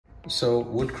So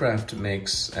Woodcraft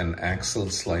makes an axle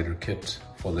slider kit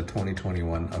for the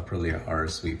 2021 Aprilia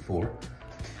RSV4.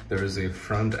 There is a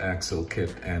front axle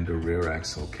kit and a rear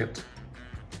axle kit.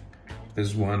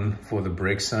 There's one for the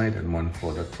brake side and one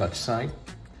for the clutch side.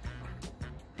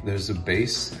 There's a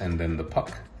base and then the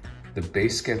puck. The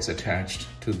base gets attached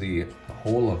to the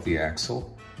hole of the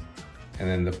axle, and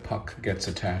then the puck gets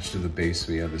attached to the base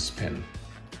via this pin.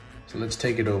 So let's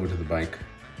take it over to the bike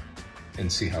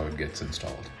and see how it gets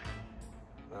installed.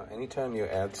 Now, anytime you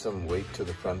add some weight to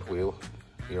the front wheel,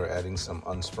 you're adding some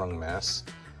unsprung mass,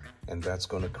 and that's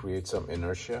going to create some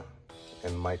inertia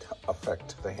and might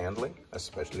affect the handling,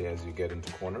 especially as you get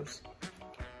into corners.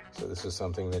 So this is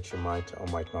something that you might or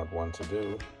might not want to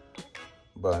do,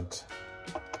 but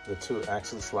the two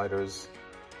axle sliders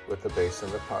with the base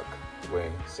and the puck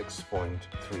weigh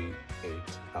 6.38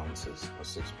 ounces or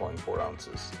 6.4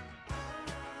 ounces.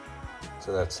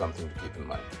 So that's something to keep in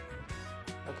mind.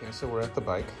 Okay, so we're at the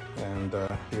bike, and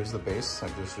here's the base.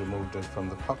 I've just removed it from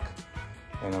the puck,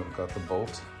 and I've got the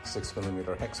bolt,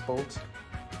 6mm hex bolt.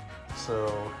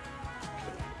 So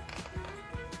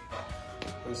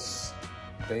this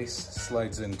base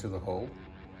slides into the hole.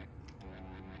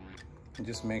 And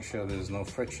just make sure there's no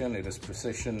friction. It is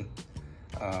precision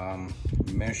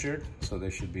measured, so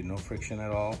there should be no friction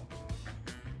at all.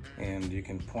 And you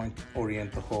can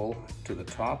orient the hole to the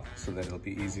top so that it'll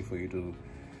be easy for you to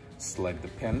slide the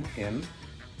pin in.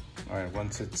 All right,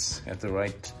 once it's at the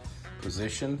right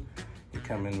position, you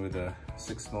come in with a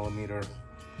 6mm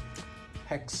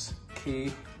hex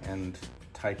key and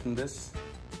tighten this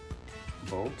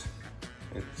bolt.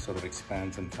 It sort of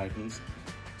expands and tightens.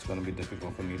 It's going to be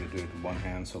difficult for me to do it with one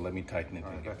hand, so let me tighten it.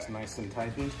 All right, that's nice and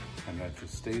tightened, and that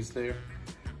just stays there.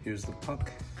 Here's the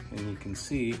puck, and you can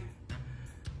see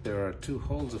there are two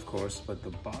holes, of course, but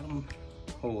the bottom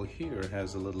hole here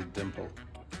has a little dimple.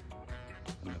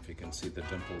 I don't know if you can see the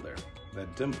dimple there.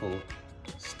 That dimple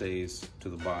stays to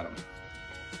the bottom.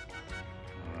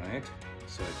 All right,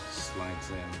 so it slides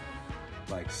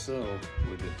in like so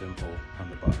with the dimple on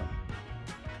the bottom.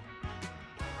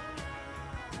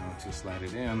 Once you slide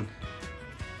it in,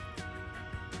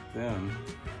 then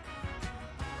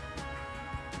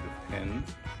the pin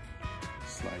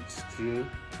slides through.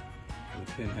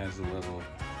 The pin has a little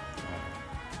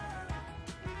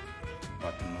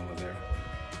button over there.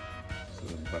 So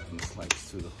the button slides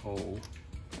through the hole,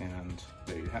 and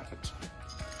there you have it.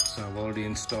 So I've already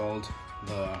installed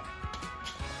the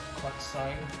clutch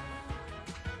side,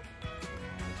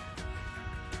 and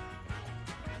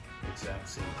exact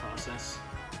same process.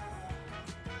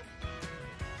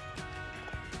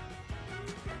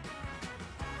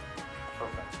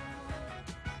 Perfect.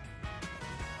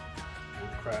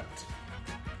 Woodcraft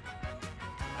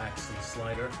axle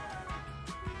slider,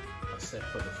 a set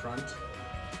for the front,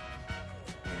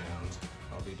 and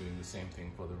I'll be doing the same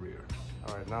thing for the rear.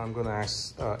 All right, now I'm going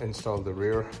to install the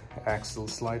rear axle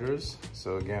sliders.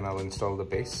 So again, I'll install the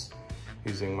base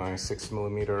using my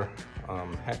 6mm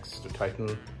hex to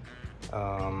tighten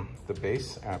the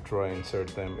base after I insert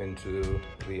them into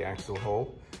the axle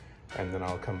hole, and then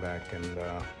I'll come back and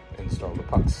install the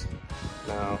pucks.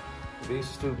 Now,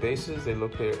 these two bases, they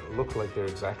look like they're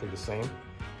exactly the same,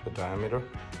 the diameter.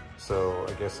 So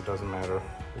I guess it doesn't matter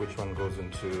which one goes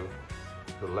into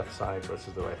the left side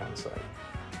versus the right hand side.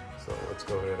 So let's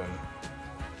go ahead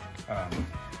and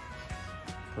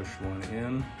push one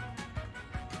in.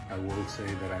 I will say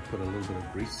that I put a little bit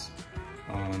of grease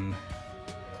on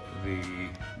the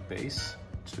base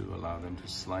to allow them to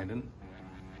slide in.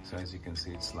 So as you can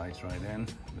see, it slides right in.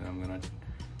 Then I'm gonna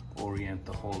orient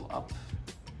the hole up,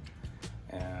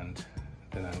 and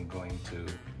then I'm going to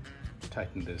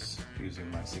tighten this using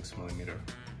my 6mm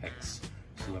hex.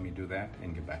 So let me do that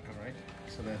and get back. All right,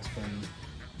 so that's been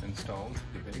installed,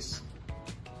 the base.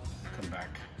 Come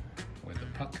back with the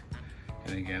puck,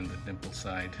 and again the dimple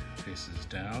side faces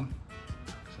down,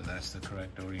 so that's the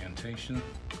correct orientation.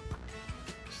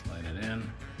 Slide it in,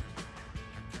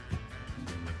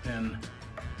 bring the pin,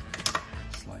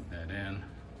 slide that in, and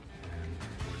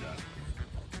we're done.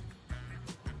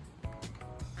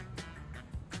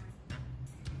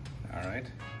 All right,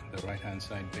 the right hand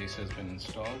side base has been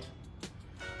installed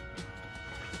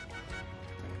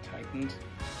and tightened.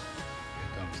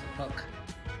 Here comes the puck.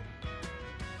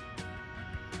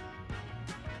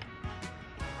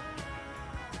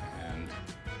 And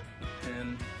the pin,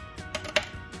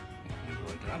 and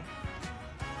we're done.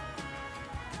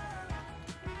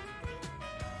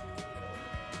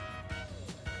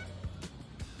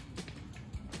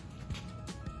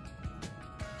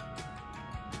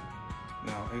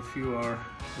 Now, if you are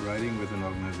riding with an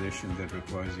organization that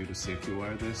requires you to safety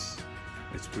wire this,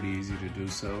 It's pretty easy to do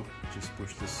so. Just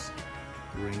push this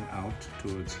ring out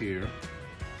towards here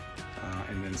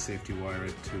and then safety wire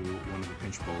it to one of the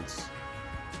pinch bolts.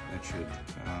 That should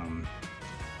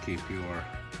keep your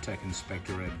tech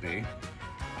inspector at bay.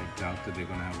 I doubt that they're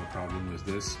going to have a problem with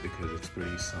this because it's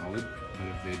pretty solid, but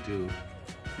if they do,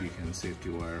 you can safety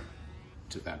wire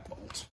to that bolt.